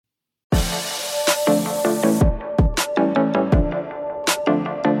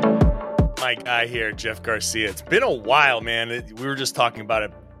my guy here, Jeff Garcia. It's been a while, man. We were just talking about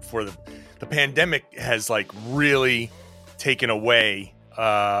it before the pandemic has really taken away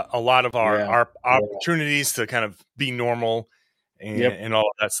a lot of our opportunities to kind of be normal and all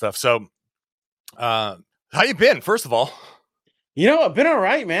of that stuff. So, how you been, first of all? I've been all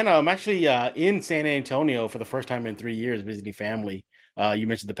right, man. I'm actually in San Antonio for the first time in 3 years visiting family. You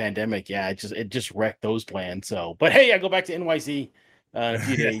mentioned the pandemic. Yeah, it just wrecked those plans. So, but hey, I go back to NYC in a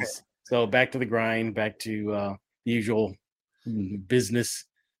few days. So back to the grind, back to the usual business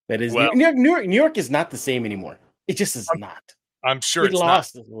that is New York. New York is not the same anymore. It just is not. I'm sure it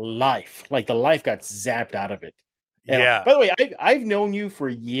lost life. Like the life got zapped out of it. Yeah. By the way, I've known you for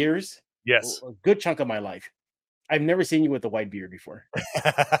years. Yes. A good chunk of my life. I've never seen you with a white beard before.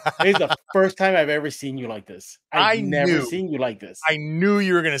 It's the first time I've ever seen you like this. I've never seen you like this. I knew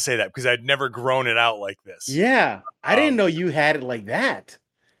you were going to say that because I'd never grown it out like this. Yeah. I didn't know you had it like that.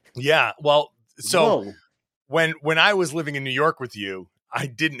 Yeah. Well, so when I was living in New York with you, I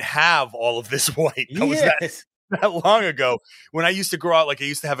didn't have all of this white. That was that long ago. When I used to grow out, I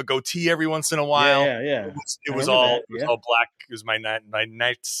used to have a goatee every once in a while. Yeah. It was all black. It was my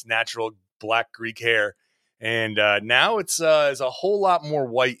nice natural black Greek hair. And now it's a whole lot more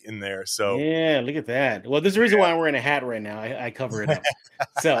white in there. So yeah, look at that. Well, there's a reason why I'm wearing a hat right now. I cover it up.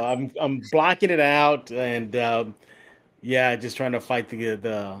 So I'm blocking it out, and just trying to fight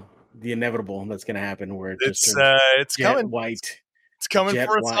the inevitable that's going to happen, where it's coming white. It's coming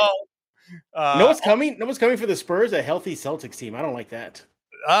for us all. No one's coming. No one's coming for the Spurs. A healthy Celtics team. I don't like that.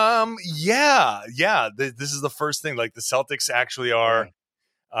 Yeah. This is the first thing. Like the Celtics actually are.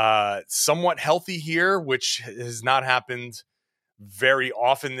 Somewhat healthy here, which has not happened very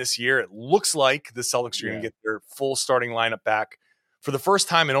often this year. It looks like the Celtics are going to get their full starting lineup back for the first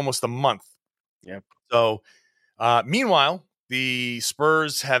time in almost a month. Yep. So, meanwhile, the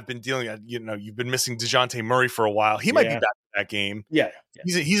Spurs have been dealing. You've been missing DeJounte Murray for a while. He might be back in that game. Yeah.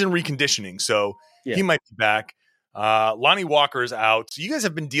 He's in reconditioning, so he might be back. Lonnie Walker is out. So you guys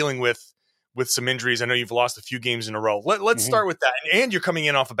have been dealing with some injuries. I know you've lost a few games in a row. Let's start with that. And you're coming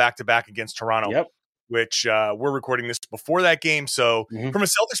in off a back-to-back against Toronto, which we're recording this before that game. So from a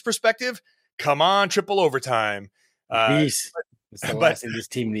Celtics perspective, come on, triple overtime. It's the last thing this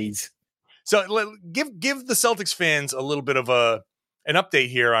team needs. So give the Celtics fans a little bit of an update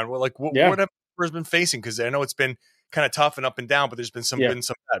here on what have Spurs been facing, because I know it's been kind of tough and up and down, but there's been some good and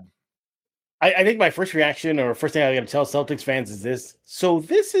some bad. I think my first reaction, or first thing I got to tell Celtics fans, is this. So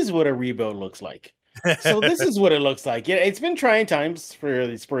this is what a rebuild looks like. So this is what it looks like. Yeah, it's been trying times for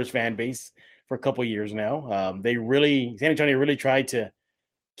the Spurs fan base for a couple of years now. San Antonio really tried to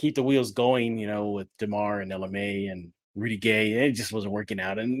keep the wheels going, with DeMar and LMA and Rudy Gay. It just wasn't working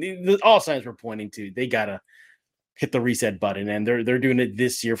out. And all signs were pointing to they got to hit the reset button. And they're doing it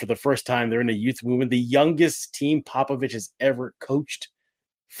this year for the first time. They're in a youth movement. The youngest team Popovich has ever coached,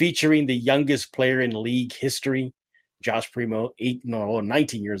 featuring the youngest player in league history, Josh Primo,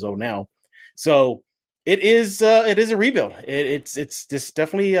 19 years old now. So it is a rebuild. It's just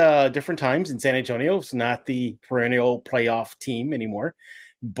definitely different times in San Antonio. It's not the perennial playoff team anymore.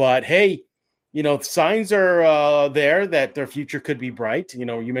 But hey, signs are there that their future could be bright.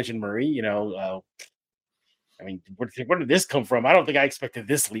 You mentioned Murray. Where did this come from? I don't think I expected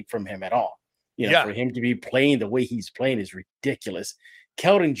this leap from him at all. For him to be playing the way he's playing is ridiculous.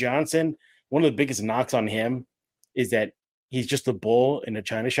 Keldon Johnson, one of the biggest knocks on him is that he's just a bull in a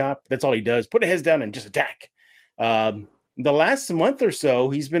china shop. That's all he does. Put his head down and just attack. The last month or so,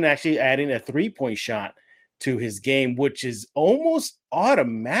 he's been actually adding a 3-point shot to his game, which is almost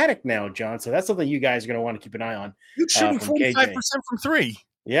automatic now, John. So that's something you guys are going to want to keep an eye on. He's shooting 45% from three.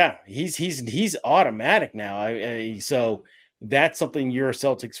 Yeah, he's automatic now. So that's something your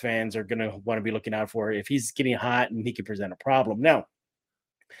Celtics fans are going to want to be looking out for. If he's getting hot and he can present a problem. Now,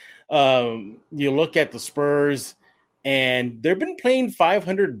 you look at the Spurs, and they've been playing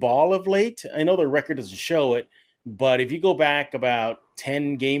 500 ball of late. I know their record doesn't show it, but if you go back about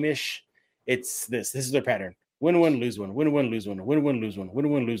 10 game-ish, it's this. This is their pattern. Win, lose one. Win, lose one. Win, lose one.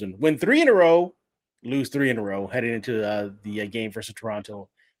 Win, lose one. Win 3 in a row, lose 3 in a row, heading into the game versus Toronto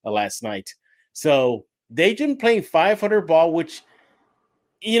last night. So they've been playing 500 ball, which,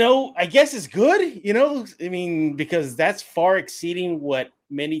 I guess is good, because that's far exceeding what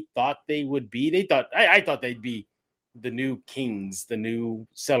many thought they would be. I thought they'd be the new kings, the new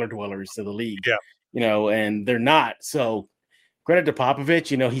cellar dwellers to the league, and they're not. So credit to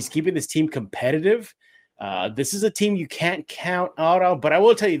Popovich, he's keeping this team competitive. This is a team you can't count out on, but I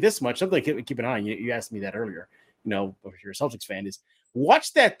will tell you this much, something to keep an eye on. You asked me that earlier, if you're a Celtics fan, is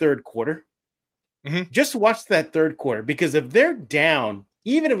watch that third quarter. Mm-hmm. Just watch that third quarter, because if they're down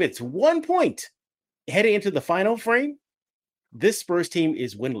even if it's 1 point heading into the final frame, this Spurs team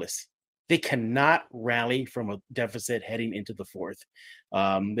is winless. They cannot rally from a deficit heading into the fourth.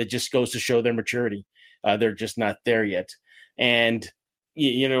 It just goes to show their maturity. They're just not there yet. And,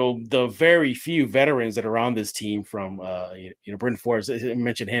 the very few veterans that are on this team from, Bryn Forbes, I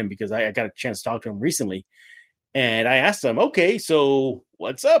mentioned him because I got a chance to talk to him recently. And I asked him, okay, so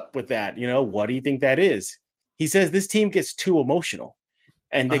what's up with that? What do you think that is? He says this team gets too emotional.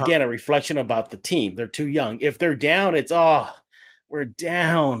 And again, a reflection about the team. They're too young. If they're down, it's, we're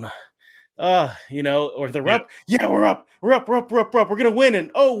down. Or they're up. Yeah, we're up. We're going to win.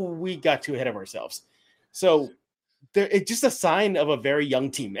 And, we got too ahead of ourselves. So it's just a sign of a very young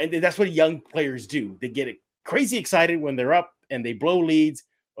team. And that's what young players do. They get crazy excited when they're up and they blow leads,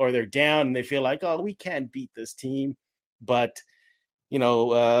 or they're down and they feel like, we can't beat this team. But,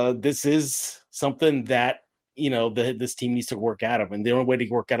 this is something that, this team needs to work out of. And the only way to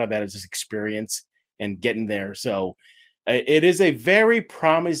work out of that is just experience and getting there. So it is a very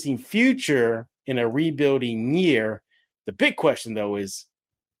promising future in a rebuilding year. The big question, though, is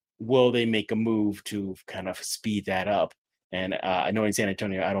will they make a move to kind of speed that up? And I know in San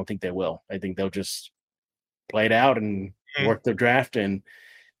Antonio, I don't think they will. I think they'll just play it out and work the draft and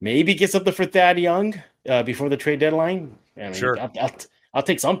maybe get something for Thad Young before the trade deadline. I mean, sure. I'll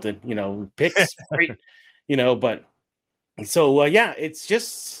take something, picks, right? But so, it's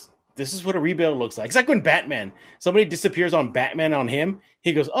just, this is what a rebuild looks like. It's like when somebody disappears on Batman on him.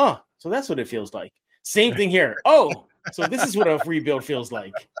 He goes, so that's what it feels like. Same thing here. So this is what a rebuild feels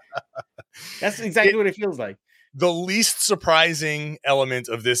like. That's exactly what it feels like. The least surprising element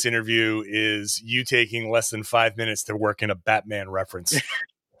of this interview is you taking less than 5 minutes to work in a Batman reference.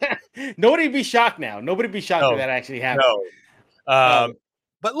 Nobody'd be shocked now. Nobody'd be shocked if that actually happened. No.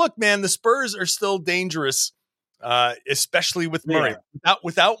 But look, man, the Spurs are still dangerous, especially with Murray.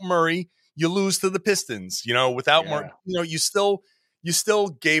 Without Murray, you lose to the Pistons. Without Murray, you still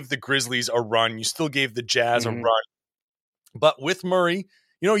gave the Grizzlies a run. You still gave the Jazz a run. But with Murray,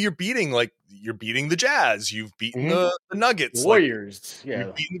 you're beating the Jazz. You've beaten the Nuggets, Warriors.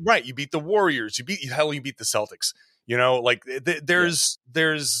 You beat the Warriors. You beat the Celtics. There's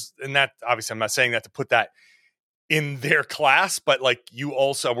and that obviously I'm not saying that to put that in their class, but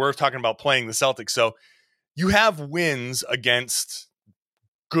we're talking about playing the Celtics. So you have wins against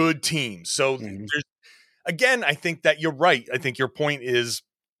good teams. So there's, again, I think that you're right. I think your point is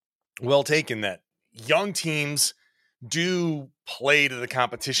well taken, that young teams do play to the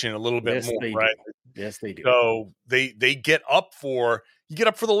competition a little bit more, right? Yes, they do. So they get up for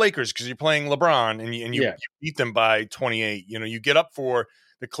the Lakers because you're playing LeBron and you beat them by 28. You get up for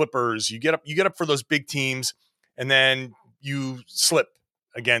the Clippers. You get up for those big teams, and then you slip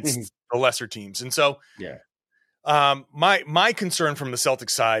against the lesser teams. And so, my concern from the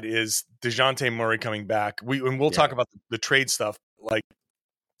Celtics side is DeJounte Murray coming back. We'll talk about the trade stuff. Like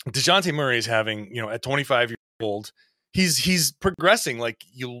DeJounte Murray is having, at 25 years old, he's progressing.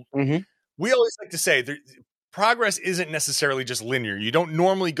 We always like to say progress isn't necessarily just linear. You don't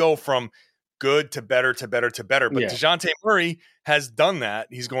normally go from good to better to better to better. But DeJounte Murray has done that.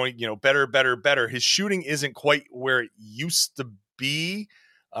 He's going, better, better, better. His shooting isn't quite where it used to be.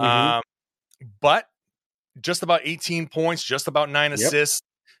 But just about 18 points, just about 9 assists,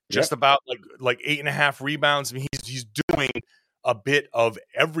 just about like 8.5 rebounds. I mean, he's doing a bit of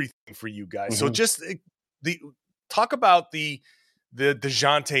everything for you guys. So just talk about the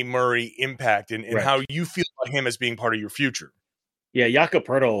DeJounte Murray impact and how you feel about him as being part of your future. Yeah, Jakob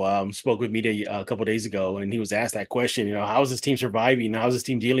Poeltl spoke with me a couple of days ago, and he was asked that question. How is this team surviving? How is this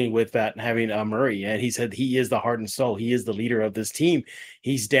team dealing with that and having Murray? And he said he is the heart and soul. He is the leader of this team.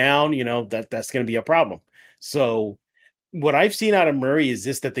 He's down. That's going to be a problem. So what I've seen out of Murray is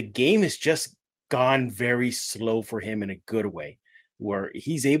that the game has just gone very slow for him in a good way, where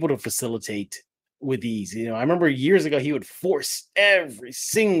he's able to facilitate with ease. I remember years ago he would force every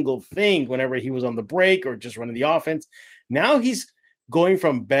single thing whenever he was on the break or just running the offense. Now he's going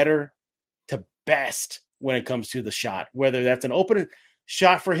from better to best when it comes to the shot, whether that's an open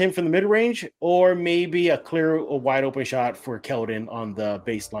shot for him from the mid-range or maybe a wide open shot for Keldon on the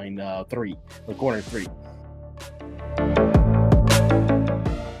baseline the corner three.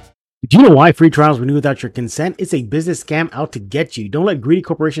 Do you know why free trials renew without your consent? It's a business scam out to get you. Don't let greedy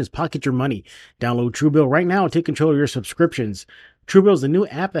corporations pocket your money. Download Truebill right now and take control of your subscriptions. Truebill is the new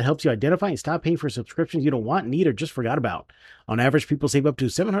app that helps you identify and stop paying for subscriptions you don't want, need, or just forgot about. On average, people save up to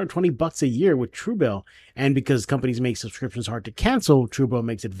 $720 a year with Truebill. And because companies make subscriptions hard to cancel, Truebill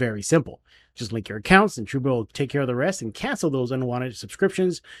makes it very simple. Just link your accounts and Truebill will take care of the rest and cancel those unwanted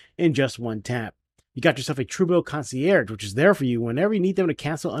subscriptions in just one tap. You got yourself a Truebill concierge, which is there for you whenever you need them to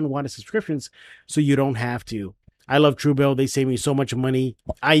cancel unwanted subscriptions so you don't have to. I love Truebill. They save me so much money.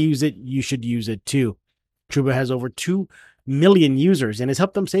 I use it. You should use it too. Truebill has over 2 million users and has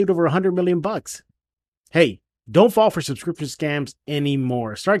helped them save over $100 million. Hey, don't fall for subscription scams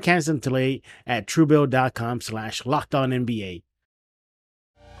anymore. Start canceling today at truebill.com/LockedOnNBA.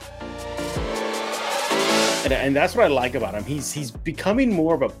 And that's what I like about him. He's becoming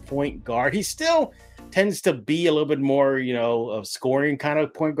more of a point guard. He still tends to be a little bit more, of scoring kind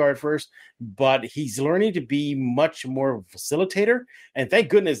of point guard first, but he's learning to be much more of a facilitator. And thank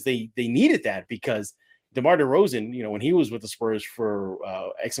goodness they needed that, because DeMar DeRozan, when he was with the Spurs for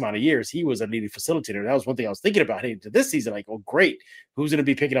X amount of years, he was a leading facilitator. That was one thing I was thinking about. Hey, this season, like, oh, great. Who's going to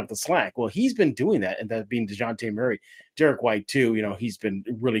be picking up the slack? Well, he's been doing that, and that being DeJounte Murray. Derek White, too, he's been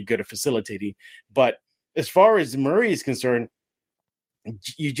really good at facilitating. But as far as Murray is concerned,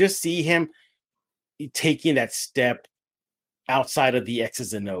 you just see him taking that step outside of the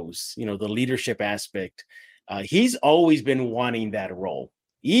X's and O's, the leadership aspect. He's always been wanting that role.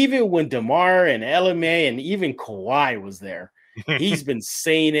 Even when DeMar and LMA and even Kawhi was there, he's been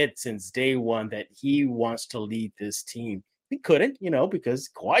saying it since day one that he wants to lead this team. He couldn't, because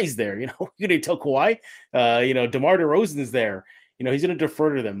Kawhi's there. You didn't tell Kawhi, DeMar DeRozan's there. He's going to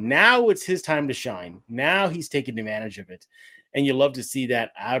defer to them. Now it's his time to shine. Now he's taking advantage of it. And you love to see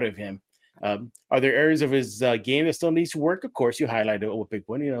that out of him. Are there areas of his game that still needs to work? Of course, you highlighted a big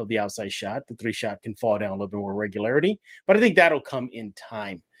one, the outside shot. The 3-shot can fall down a little bit more regularity, but I think that'll come in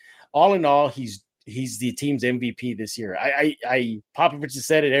time. All in all, he's the team's MVP this year. Popovich has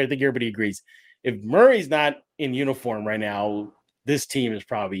said it. I think everybody agrees. If Murray's not in uniform right now, this team is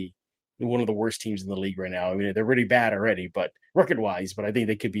probably one of the worst teams in the league right now. I mean, they're really bad already, but record-wise, but I think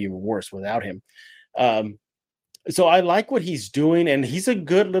they could be even worse without him. So I like what he's doing, and he's a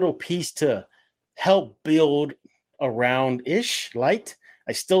good little piece to help build around Light.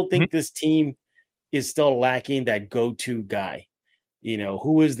 I still think this team is still lacking that go-to guy.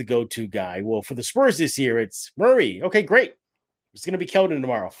 Who is the go-to guy? Well, for the Spurs this year, it's Murray. Okay, great. It's going to be Keldon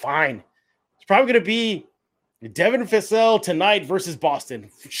tomorrow. Fine. It's probably going to be Devin Vassell tonight versus Boston.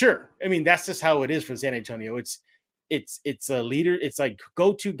 Sure. I mean, that's just how it is for San Antonio. It's a leader. It's like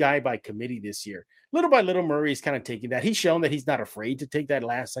go-to guy by committee this year. Little by little, Murray's kind of taking that. He's shown that he's not afraid to take that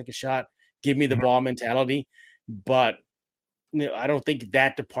last second shot, give me the ball mentality. But I don't think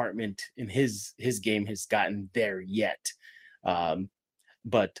that department in his game has gotten there yet.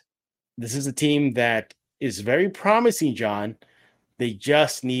 But this is a team that is very promising, John. They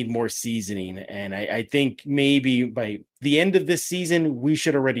just need more seasoning. And I think maybe by the end of this season, we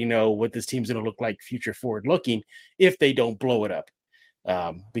should already know what this team's going to look like future forward looking if they don't blow it up.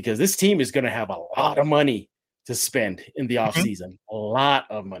 Because this team is going to have a lot of money to spend in the offseason, a lot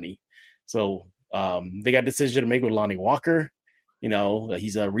of money. So they got a decision to make with Lonnie Walker.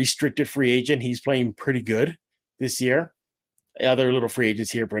 He's a restricted free agent. He's playing pretty good this year. Other little free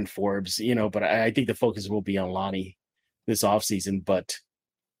agents here, Brent Forbes, but I think the focus will be on Lonnie this offseason. But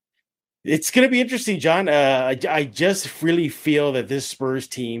it's going to be interesting, John. I just really feel that this Spurs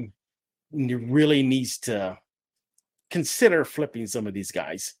team really needs to consider flipping some of these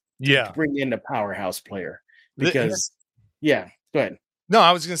guys. To bring in a powerhouse player. Because, go ahead. No,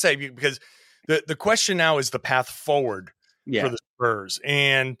 I was going to say, because the question now is the path forward for the Spurs.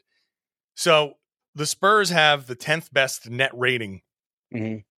 And so the Spurs have the 10th best net rating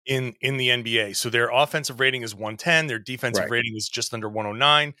in the NBA. So their offensive rating is 110. Their defensive rating is just under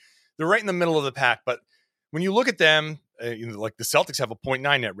 109. They're right in the middle of the pack. But when you look at them, like the Celtics have a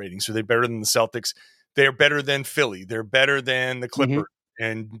 0.9 net rating. So they're better than the Celtics. They're better than Philly. They're better than the Clippers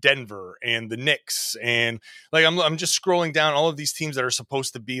and Denver and the Knicks. And like, I'm just scrolling down all of these teams that are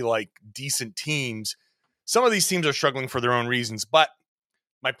supposed to be like decent teams. Some of these teams are struggling for their own reasons. But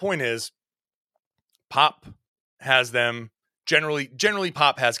my point is, Pop has them generally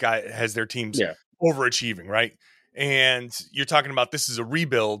Pop has their teams overachieving, right? And you're talking about this is a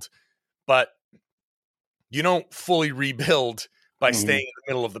rebuild, but you don't fully rebuild by staying in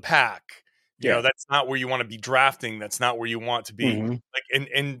the middle of the pack. You know, that's not where you want to be drafting. That's not where you want to be. Like,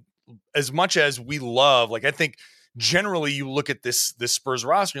 and as much as we love, like, I think generally you look at this Spurs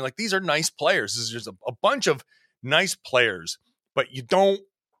roster, and you're like, these are nice players. This is just a bunch of nice players, but you don't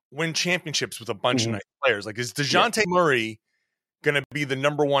win championships with a bunch of nice players. Like, is DeJounte Murray going to be the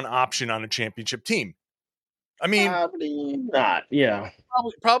number one option on a championship team? I mean, probably not. Yeah,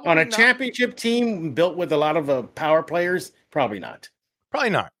 probably on a not. championship team built with a lot of power players, probably not. Probably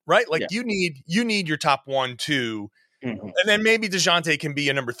not, right? Like you need your top 1, 2, and then maybe DeJounte can be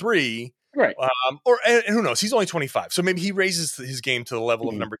a number 3. Right. And who knows? He's only 25, so maybe he raises his game to the level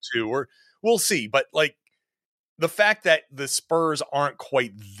of number 2, or we'll see. But like the fact that the Spurs aren't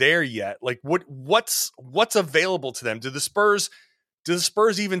quite there yet, like what's available to them? Do the Spurs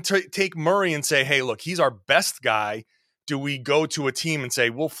even take Murray and say, hey, look, he's our best guy? Do we go to a team and say,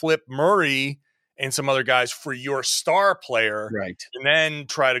 we'll flip Murray and some other guys for your star player, right, and then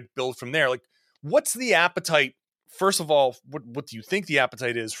try to build from there? Like, what's the appetite? First of all, what do you think the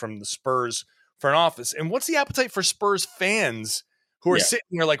appetite is from the Spurs front office? And what's the appetite for Spurs fans who are sitting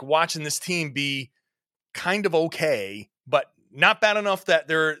here like watching this team be kind of okay, but not bad enough that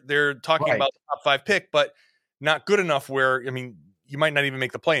they're talking about the top 5 pick, but not good enough where, I mean, you might not even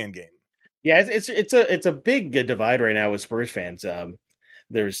make the play-in game. Yeah, it's a big divide right now with Spurs fans.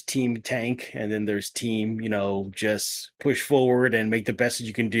 There's team tank, and then there's team, just push forward and make the best that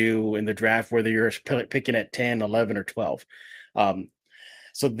you can do in the draft, whether you're picking at 10, 11, or 12.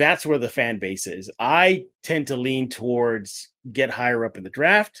 So that's where the fan base is. I tend to lean towards get higher up in the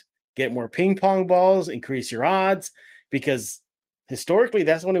draft, get more ping pong balls, increase your odds, because historically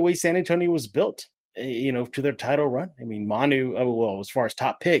that's the only way San Antonio was built, to their title run. I mean, Manu, as far as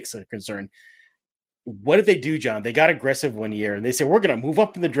top picks are concerned, what did they do, John? They got aggressive one year and they said, we're going to move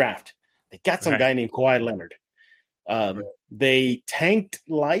up in the draft. They got some guy named Kawhi Leonard. They tanked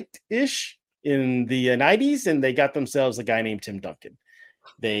light-ish in the 90s, and they got themselves a guy named Tim Duncan.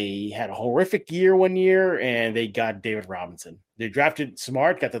 They had a horrific year one year, and they got David Robinson. They drafted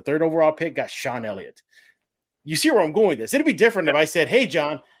Smart, got the 3rd overall pick, got Sean Elliott. You see where I'm going with this. It'd be different if I said, hey,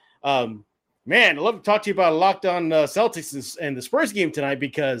 John, man, I'd love to talk to you about Locked On Celtics and the Spurs game tonight,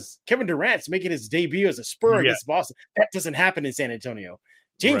 because Kevin Durant's making his debut as a Spur against Boston. That doesn't happen in San Antonio.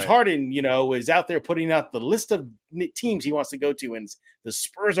 James Harden, is out there putting out the list of teams he wants to go to, and the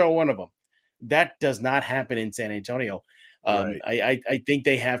Spurs are one of them. That does not happen in San Antonio. I think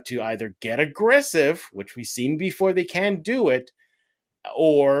they have to either get aggressive, which we've seen before they can do it,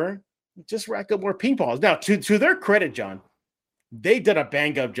 or just rack up more ping pongs. Now, to their credit, John, they did a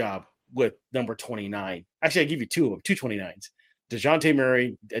bang-up job with number 29. Actually, I give you 2 of them, 2 29s. DeJounte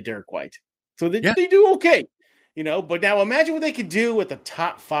Murray, Derek White. So they do okay, but now imagine what they could do with a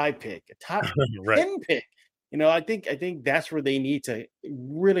top 5 pick, a top 10 pick. I think that's where they need to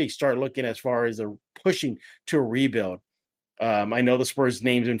really start looking as far as pushing to a rebuild. I know the Spurs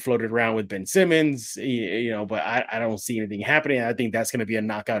name's been floated around with Ben Simmons, but I don't see anything happening. I think that's going to be a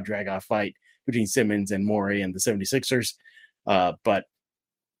knockout, drag-out fight between Simmons and Morey and the 76ers. But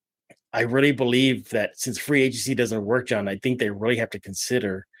I really believe that since free agency doesn't work, John, I think they really have to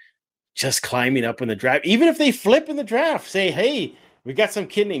consider just climbing up in the draft. Even if they flip in the draft, say, hey, we got some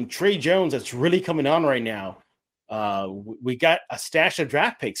kid named Trey Jones that's really coming on right now. We got a stash of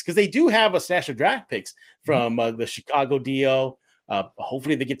draft picks, because they do have a stash of draft picks from the Chicago deal.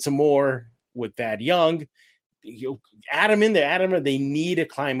 Hopefully they get some more with Thad Young. Add them in there. They need to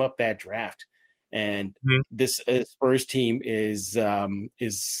climb up that draft. And this Spurs team is they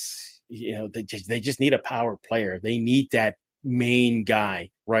just need a power player. They need that main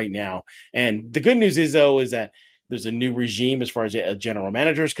guy right now. And the good news is that there's a new regime as far as a general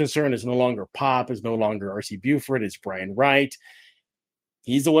manager is concerned. It's no longer Pop. It's no longer R.C. Buford. It's Brian Wright.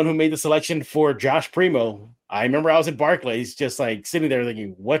 He's the one who made the selection for Josh Primo. I remember I was at Barclays just like sitting there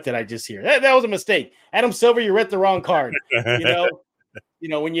thinking, what did I just hear? That was a mistake. Adam Silver, you read the wrong card.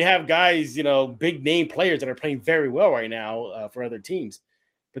 When you have guys, big name players that are playing very well right now for other teams,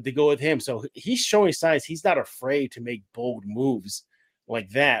 but they go with him. So he's showing signs. He's not afraid to make bold moves like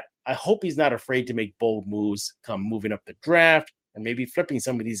that. I hope he's not afraid to make bold moves come moving up the draft and maybe flipping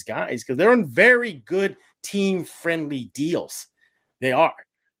some of these guys, because they're on very good team-friendly deals. They are.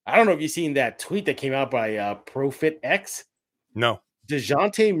 I don't know if you've seen that tweet that came out by ProfitX. No.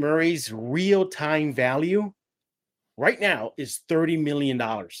 DeJounte Murray's real-time value right now is $30 million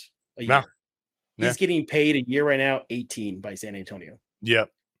a year. Wow. He's getting paid a year right now, 18 by San Antonio. Yep.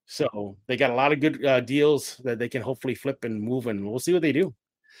 So they got a lot of good deals that they can hopefully flip and move, and we'll see what they do.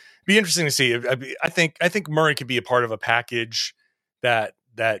 Be interesting to see. I think Murray could be a part of a package that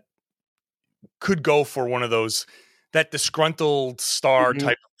could go for one of those, that disgruntled star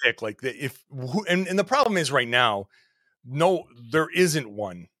type of pick. Like and the problem is right now, no, there isn't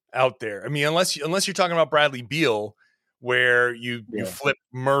one out there. I mean, unless you're talking about Bradley Beal, where you flip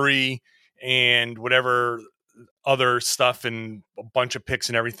Murray and whatever other stuff and a bunch of picks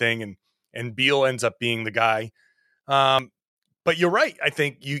and everything, and Beal ends up being the guy. But you're right. I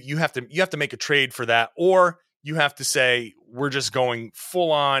think you have to make a trade for that, or you have to say we're just going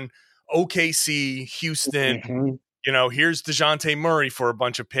full on OKC, Houston. Here's DeJounte Murray for a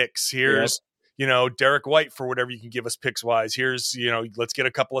bunch of picks. Here's Derek White for whatever you can give us picks wise. Here's, let's get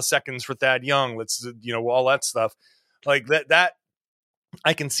a couple of seconds for Thad Young. Let's, all that stuff like that.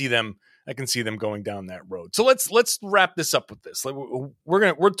 I can see them going down that road. So let's wrap this up with this.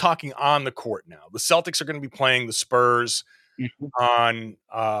 We're talking on the court now. The Celtics are going to be playing the Spurs on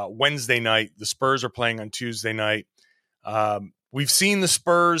Wednesday night. The Spurs are playing on Tuesday night. We've seen the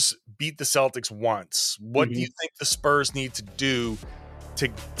Spurs beat the Celtics once. What do you think the Spurs need to do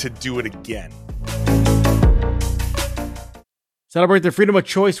to do it again? Celebrate the freedom of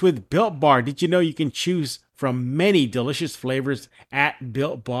choice with Built Bar. Did you know you can choose from many delicious flavors at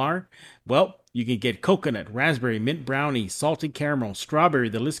Built Bar? Well, you can get coconut, raspberry, mint brownie, salted caramel, strawberry.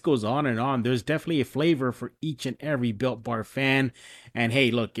 The list goes on and on. There's definitely a flavor for each and every Built Bar fan. And hey,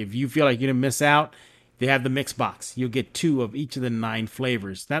 look, if you feel like you're going to miss out, they have the mix box. You'll get 2 of each of the 9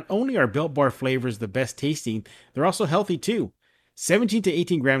 flavors. Not only are Built Bar flavors the best tasting, they're also healthy too. 17 to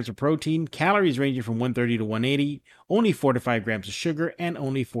 18 grams of protein, calories ranging from 130 to 180, only 4 to 5 grams of sugar, and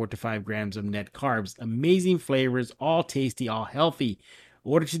only 4 to 5 grams of net carbs. Amazing flavors, all tasty, all healthy.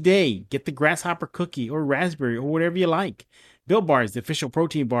 Order today. Get the grasshopper cookie or raspberry or whatever you like. Built Bar is the official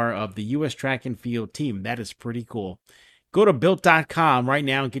protein bar of the U.S. track and field team. That is pretty cool. Go to Built.com right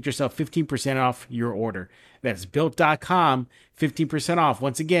now and get yourself 15% off your order. That's Built.com, 15% off.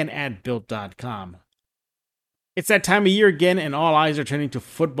 Once again, at Built.com. It's that time of year again, and all eyes are turning to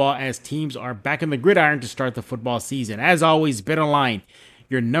football as teams are back on the gridiron to start the football season. As always, BetOnline,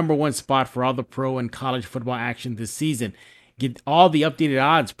 your number one spot for all the pro and college football action this season. Get all the updated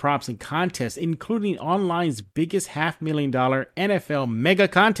odds, props, and contests, including online's biggest $500,000 NFL mega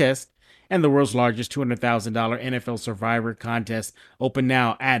contest and the world's largest $200,000 NFL Survivor contest, open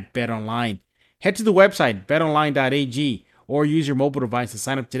now at BetOnline. Head to the website, betonline.ag, or use your mobile device to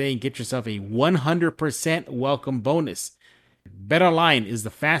sign up today and get yourself a 100% welcome bonus. BetOnline is the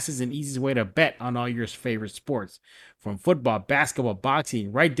fastest and easiest way to bet on all your favorite sports. From football, basketball,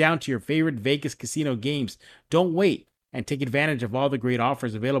 boxing, right down to your favorite Vegas casino games. Don't wait and take advantage of all the great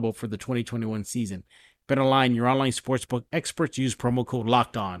offers available for the 2021 season. BetOnline, your online sportsbook experts. Use promo code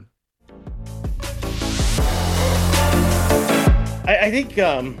LOCKEDON. I think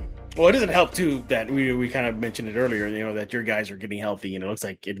well, it doesn't help too that we kind of mentioned it earlier, that your guys are getting healthy, and it looks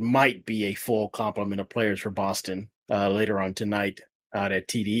like it might be a full complement of players for Boston later on tonight out at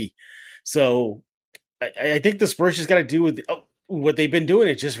TD. So I think the Spurs just got to do with what they've been doing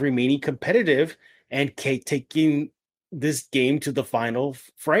is just remaining competitive and taking this game to the final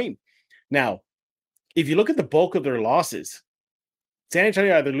frame. Now, if you look at the bulk of their losses, San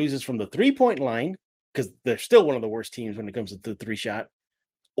Antonio either loses from the 3-point line, because they're still one of the worst teams when it comes to the 3-shot,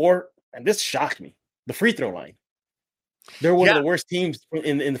 or, and this shocked me, the free throw line. They're one of the worst teams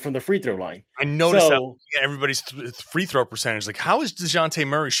from the free throw line. I noticed that everybody's free throw percentage. Like, how is DeJounte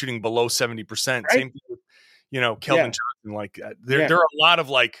Murray shooting below 70%? Right? Same thing with, Kelvin Johnson. Like, there are a lot of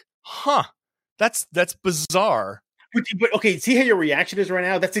like, that's bizarre. But okay, see how your reaction is right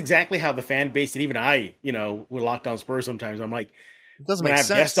now? That's exactly how the fan base, and even I, with Locked On Spurs sometimes, I'm like, it doesn't make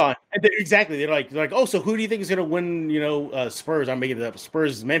sense. Exactly. They're like, oh, so who do you think is going to win, Spurs? I'm making it up.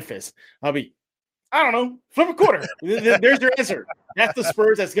 Spurs, Memphis. I'll be, I don't know, flip a quarter. There's your answer. That's the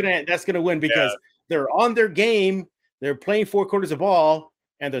Spurs that's gonna win because they're on their game. They're playing 4 quarters of ball,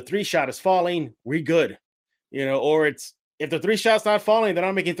 and the 3-shot is falling. We're good, or it's if the 3-shot's not falling, they're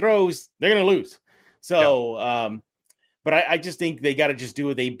not making throws. They're gonna lose. So, but I just think they got to just do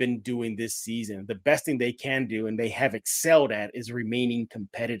what they've been doing this season. The best thing they can do, and they have excelled at, is remaining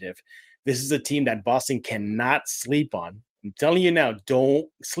competitive. This is a team that Boston cannot sleep on. I'm telling you now, don't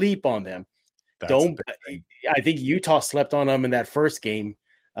sleep on them. I think Utah slept on them in that first game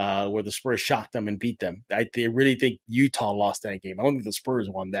where the Spurs shocked them and beat them. I really think Utah lost that game. I don't think the Spurs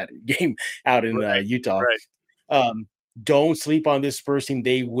won that game out in Utah. Right. Don't sleep on this Spurs team.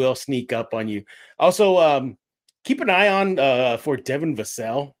 They will sneak up on you. Also, keep an eye on for Devin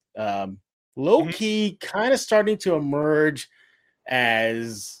Vassell. Low-key kind of starting to emerge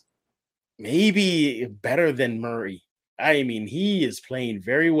as maybe better than Murray. I mean, he is playing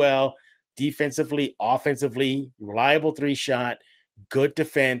very well defensively, offensively, reliable 3-shot, good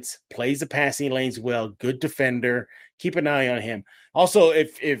defense, plays the passing lanes well, good defender. Keep an eye on him. Also,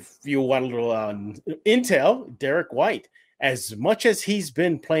 if you want a little intel, Derek White, as much as he's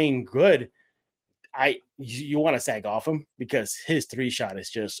been playing good, you want to sag off him because his 3-shot is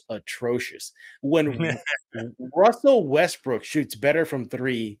just atrocious. When Russell Westbrook shoots better from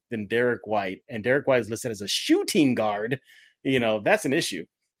 3 than Derek White, and Derek White is listed as a shooting guard, that's an issue.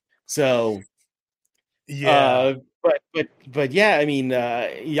 So, but yeah, I mean,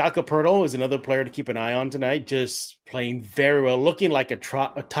 Jakob Poeltl is another player to keep an eye on tonight. Just playing very well, looking like a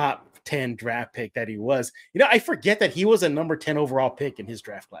top 10 draft pick that he was. I forget that he was a number 10 overall pick in his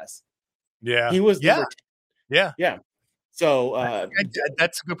draft class. Yeah. He was number 10. Yeah. Yeah. So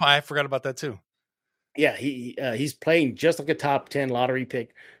that's a good point. I forgot about that too. Yeah, he's playing just like a top 10 lottery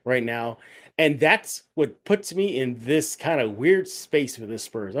pick right now. And that's what puts me in this kind of weird space with the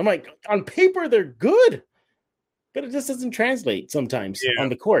Spurs. I'm like, on paper, they're good, but it just doesn't translate sometimes on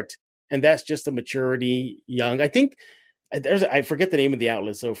the court. And that's just the maturity young. I think I forget the name of the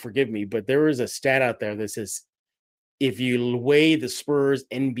outlet, so forgive me, but there is a stat out there that says if you weigh the Spurs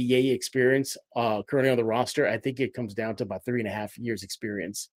NBA experience currently on the roster, I think it comes down to about 3.5 years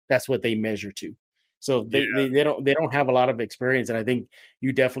experience. That's what they measure to. So they don't have a lot of experience, and I think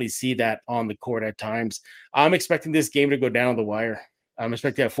you definitely see that on the court at times. I'm expecting this game to go down the wire. I'm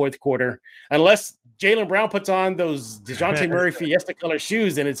expecting a fourth quarter, unless Jaylen Brown puts on those DeJounte Murray Fiesta color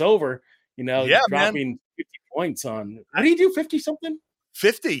shoes and it's over. Dropping 50 points on. How do you do 50 something?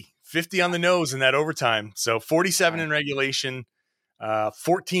 50 on the nose in that overtime. So 47 in regulation.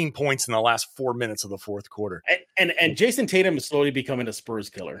 14 points in the last 4 minutes of the fourth quarter. And Jason Tatum is slowly becoming a Spurs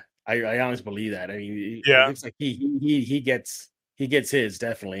killer. I honestly believe that. I mean, it looks like he gets his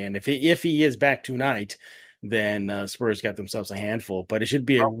definitely. And if he is back tonight, then Spurs got themselves a handful. But it should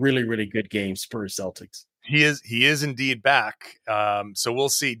be a really, really good game, Spurs Celtics. He is indeed back. So we'll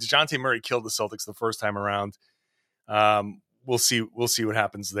see. DeJounte Murray killed the Celtics the first time around. We'll see what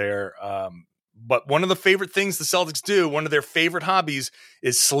happens there. But one of the favorite things the Celtics do, one of their favorite hobbies,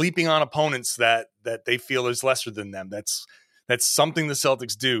 is sleeping on opponents that they feel is lesser than them. That's something the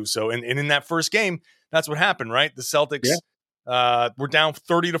Celtics do. So, and in that first game, that's what happened, right? The Celtics were down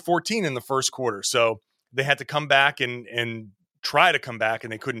 30-14 in the first quarter. So they had to come back and try to come back,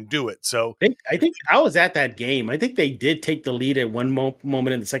 and they couldn't do it. So I think I was at that game. I think they did take the lead at one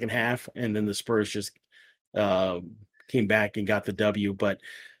moment in the second half, and then the Spurs just came back and got the W. But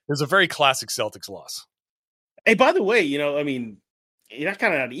it was a very classic Celtics loss. Hey, by the way, you're not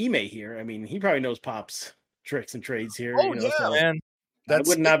kind of on Ime here. I mean, he probably knows Pop's tricks and trades here. Oh, so man. I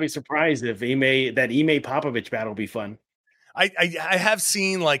would not be surprised if Ime Popovich battle will be fun. I have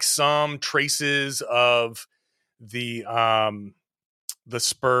seen like some traces of the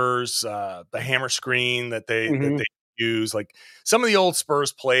Spurs, the hammer screen that they use, like some of the old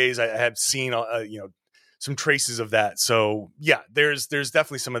Spurs plays. I have seen, some traces of that. So yeah, there's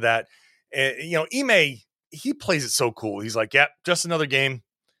definitely some of that. Ime, he plays it so cool. He's like, yeah, just another game,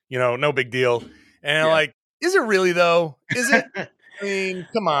 no big deal. And like, is it really though? Is it? I mean,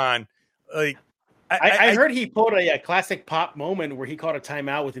 come on. Like, I heard he pulled a classic Pop moment where he caught a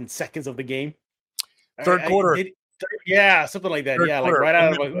timeout within seconds of the game. Third quarter. Something like that. Third like quarter. right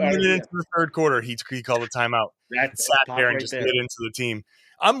out of into the third quarter, he called a timeout. Sat there and just hit into the team.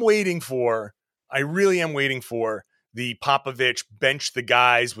 I really am waiting for the Popovich bench the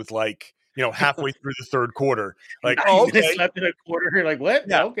guys with like, halfway through the third quarter. Like, okay. Left in a quarter. Like, what?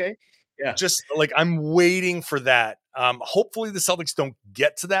 Yeah. Okay. Yeah. Just like, I'm waiting for that. Hopefully the Celtics don't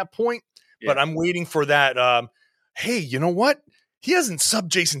get to that point, but I'm waiting for that. Hey, you know what? He hasn't subbed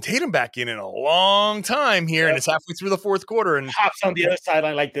Jason Tatum back in a long time here, and it's halfway through the fourth quarter. And Pops on the other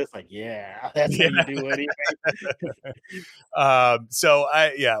sideline like this, like, that's how you do it.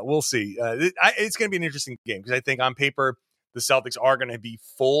 We'll see. It's going to be an interesting game because I think on paper the Celtics are going to be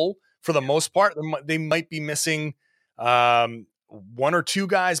full for the most part. They might be missing one or two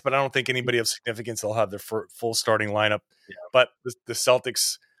guys, but I don't think anybody of significance. They'll have their full starting lineup. Yeah. But the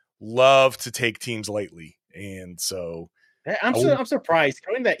Celtics love to take teams lightly, and so. I'm surprised.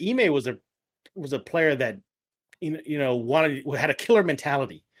 Knowing that Ime was a player that had a killer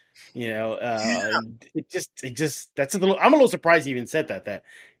mentality. It just that's I'm a little surprised he even said that that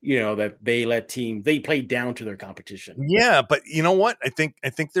they played down to their competition. Yeah, but you know what? I think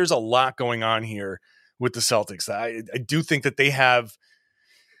there's a lot going on here with the Celtics. I do think that they have.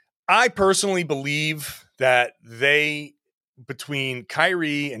 I personally believe that between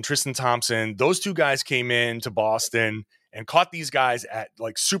Kyrie and Tristan Thompson, those two guys came in to Boston and caught these guys at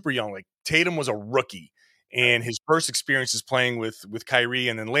like super young. Like Tatum was a rookie and his first experience is playing with Kyrie.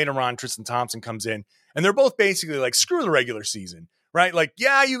 And then later on, Tristan Thompson comes in and they're both basically like, screw the regular season, right? Like,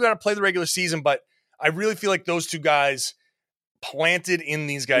 yeah, you got to play the regular season, but I really feel like those two guys planted in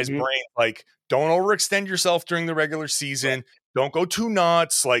these guys' brains, like, don't overextend yourself during the regular season. Right. Don't go too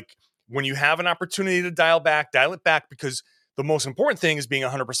nuts. Like when you have an opportunity to dial it back because the most important thing is being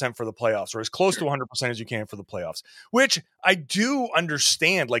 100% for the playoffs, or as close to 100% as you can for the playoffs, which I do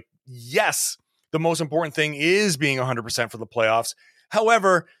understand. Like, yes, the most important thing is being 100% for the playoffs.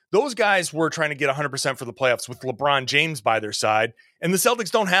 However, those guys were trying to get 100% for the playoffs with LeBron James by their side, and the Celtics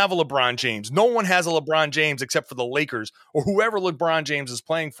don't have a LeBron James. No one has a LeBron James except for the Lakers or whoever LeBron James is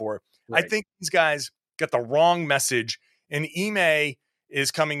playing for. I think these guys got the wrong message, and Ime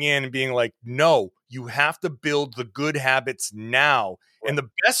is coming in and being like, no, you have to build the good habits now. Right. And the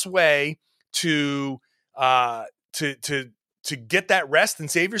best way to get that rest and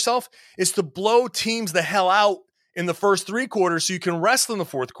save yourself is to blow teams the hell out in the first 3 quarters so you can rest in the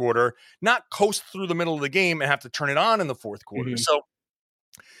fourth quarter, not coast through the middle of the game and have to turn it on in the fourth quarter. Mm-hmm. So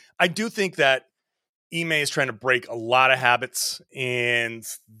I do think that Ime is trying to break a lot of habits, and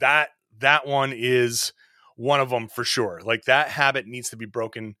that one is one of them for sure. Like, that habit needs to be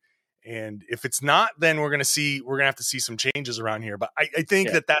broken. And if it's not, then we're going to have to see some changes around here. But I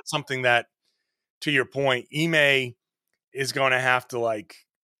think that that's something that, to your point, Ime is going to have to like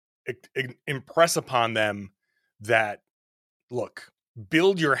impress upon them that, look,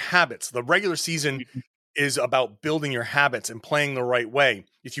 build your habits. The regular season is about building your habits and playing the right way.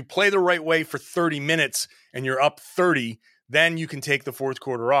 If you play the right way for 30 minutes and you're up 30, then you can take the fourth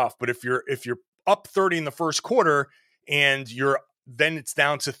quarter off. But if you're up 30 in the first quarter and then it's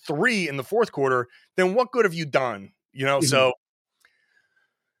down to 3 in the fourth quarter, then what good have you done? So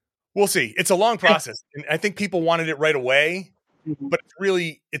we'll see. It's a long process. And I think people wanted it right away, but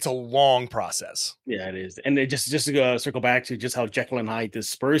it's a long process. Yeah, it is. And just to circle back to just how Jekyll and Hyde this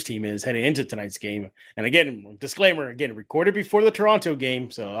Spurs team is heading into tonight's game. And again, disclaimer, recorded before the Toronto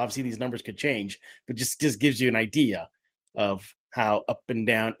game. So obviously these numbers could change, but just gives you an idea of how up and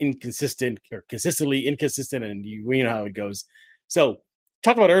down, inconsistent or consistently inconsistent, and you know how it goes. So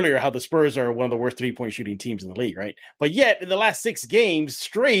talked about earlier how the Spurs are one of the worst 3-point shooting teams in the league, right? But yet in the last 6 games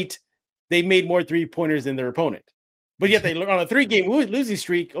straight, they made more 3-pointers than their opponent. But yet they on a 3-game losing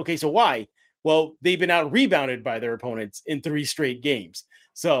streak. Okay, so why? Well, they've been out rebounded by their opponents in 3 straight games.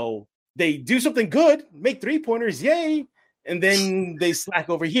 So they do something good, make 3-pointers, yay, and then they slack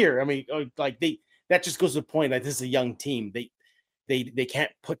over here. I mean, that just goes to the point that this is a young team. They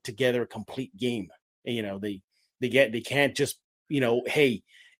can't put together a complete game. They can't just hey,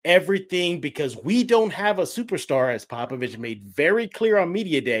 everything, because we don't have a superstar, as Popovich made very clear on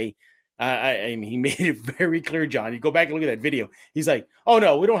media day. I mean, he made it very clear, John. You go back and look at that video. He's like, "Oh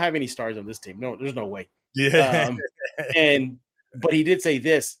no, we don't have any stars on this team. No, there's no way." Yeah. But he did say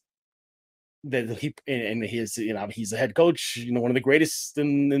this, that he's the head coach, one of the greatest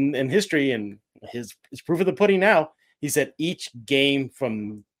in history, and his proof of the pudding now. He said each game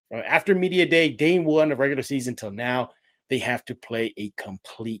from after media day 1 of regular season till now, they have to play a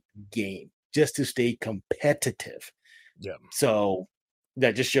complete game just to stay competitive. Yeah. So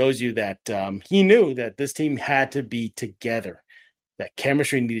that just shows you that he knew that this team had to be together, that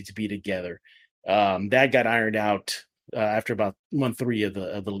chemistry needed to be together. That got ironed out after about month 3 of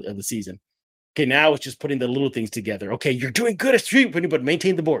the season. Okay, now it's just putting the little things together. Okay, you're doing good at shooting, but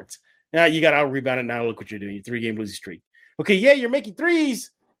maintain the boards. Now you got out rebounded. Now look what you're doing. 3-game losing streak. Okay, yeah, you're making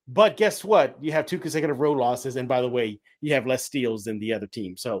threes, but guess what? You have 2 consecutive road losses, and by the way, you have less steals than the other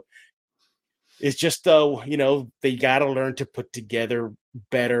team. So it's just they got to learn to put together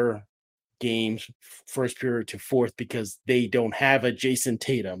better games, first period to fourth, because they don't have a Jason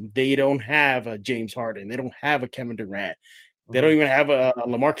Tatum, they don't have a James Harden, they don't have a Kevin Durant, they don't even have a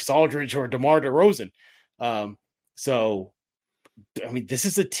LaMarcus Aldridge or DeMar DeRozan. So, I mean, this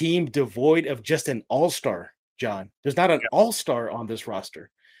is a team devoid of just an all-star, John. There's not an all-star on this roster.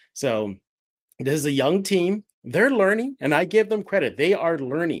 So this is a young team. They're learning, and I give them credit. They are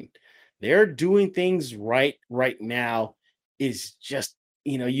learning. They're doing things right now. Is just,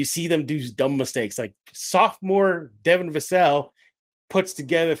 you see them do dumb mistakes. Like sophomore Devin Vassell puts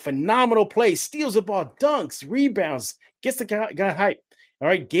together phenomenal plays, steals the ball, dunks, rebounds, gets the guy hype. All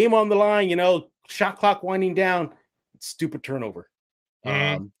right, game on the line, shot clock winding down, stupid turnover,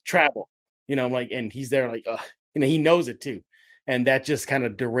 travel, and he's there like, he knows it too. And that just kind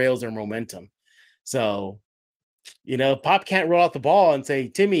of derails their momentum. So, Pop can't roll out the ball and say,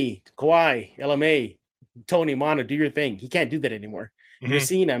 Timmy, Kawhi, LMA, Tony, Mana, do your thing. He can't do that anymore. You're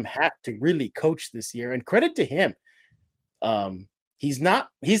seeing him have to really coach this year, and credit to him. He's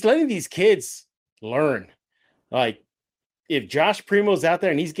letting these kids learn. Like, if Josh Primo's out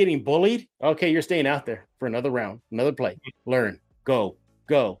there and he's getting bullied, okay, you're staying out there for another round, another play. Learn, go.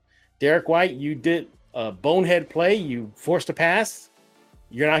 Derek White, you did a bonehead play. You forced a pass.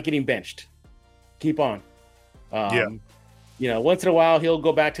 You're not getting benched. Keep on. Once in a while, he'll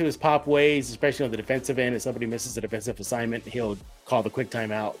go back to his Pop ways, especially on the defensive end. If somebody misses a defensive assignment, he'll call the quick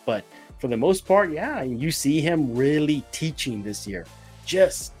timeout. But for the most part, you see him really teaching this year,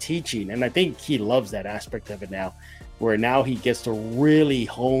 just teaching. And I think he loves that aspect of it now, where now he gets to really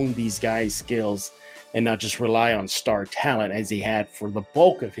hone these guys' skills and not just rely on star talent as he had for the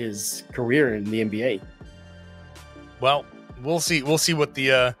bulk of his career in the NBA. Well, we'll see what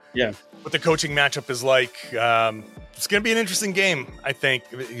the what the coaching matchup is like. It's going to be an interesting game, I think.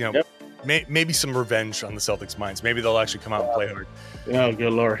 Maybe some revenge on the Celtics' minds. Maybe they'll actually come out and play hard. Oh,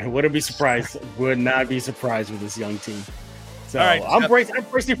 good Lord. Wouldn't be surprised. Would not be surprised with this young team. So all right, I'm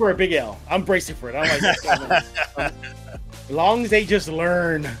bracing for a big L. I'm bracing for it. I'm like, as long as they just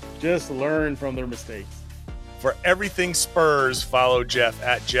learn from their mistakes. For everything Spurs, follow Jeff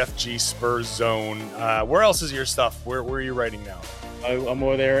at Jeff G Spurs Zone. Where else is your stuff? Where are you writing now? I'm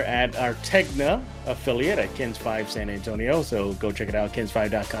over there at our Tegna affiliate at Kens 5 San Antonio. So go check it out,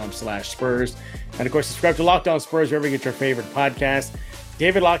 kens5.com/Spurs. And of course, subscribe to Locked On Spurs wherever you get your favorite podcast.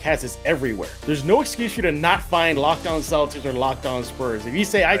 David Locke has us everywhere. There's no excuse for you to not find Locked On Celtics or Locked On Spurs. If you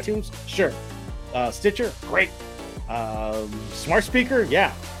say iTunes, sure. Stitcher, great. Smart speaker,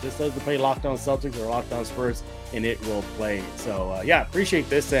 yeah. This does play Locked On Celtics or Locked On Spurs, and it will play. So, appreciate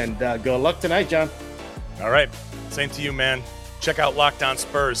this, and good luck tonight, John. All right. Same to you, man. Check out Locked On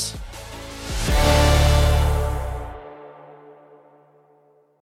Spurs.